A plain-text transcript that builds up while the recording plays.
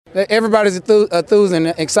everybody's enthused and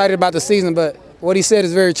excited about the season, but what he said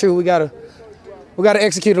is very true. We gotta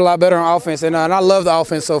execute a lot better on offense, and I love the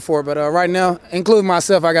offense so far. But right now, including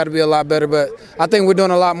myself, I got to be a lot better. But I think we're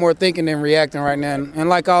doing a lot more thinking than reacting right now. And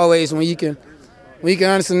like always, when you can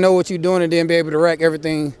honestly know what you're doing and then be able to react,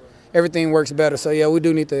 everything works better. So yeah, we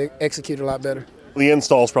do need to execute a lot better. The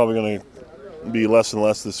install is probably going to be less and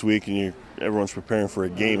less this week, and everyone's preparing for a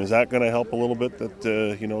game. Is that going to help a little bit? That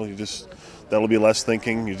that'll be less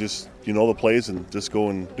thinking. You know the plays and just go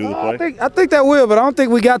and do the play. I think that will, but I don't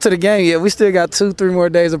think we got to the game yet. We still got 2-3 more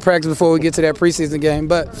days of practice before we get to that preseason game.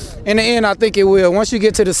 But in the end, I think it will. Once you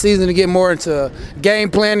get to the season and get more into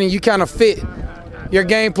game planning, you kind of fit your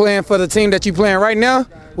game plan for the team that you're playing right now.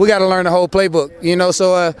 We got to learn the whole playbook,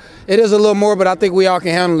 So it is a little more, but I think we all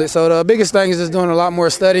can handle it. So the biggest thing is just doing a lot more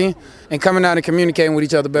studying and coming out and communicating with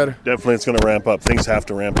each other better. Definitely, it's going to ramp up. Things have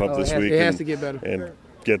to ramp up this week. It has to get better. And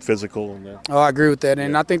get physical. I agree with that.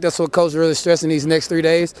 And I think that's what Coach is really stressing these next 3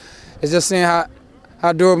 days is just seeing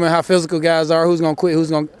how durable and how physical guys are, who's going to quit,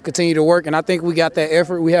 who's going to continue to work. And I think we got that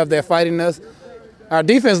effort. We have that fight in us. Our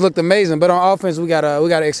defense looked amazing, but on offense, we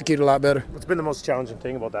gotta execute a lot better. What's been the most challenging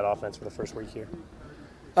thing about that offense for the first week here?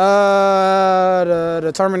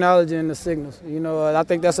 The terminology and the signals. I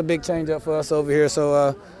think that's a big change up for us over here.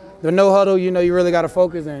 So the no huddle, you really got to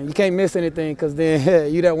focus and you can't miss anything because then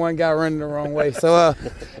you that one guy running the wrong way. So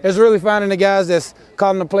it's really finding the guys that's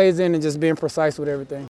calling the plays in and just being precise with everything.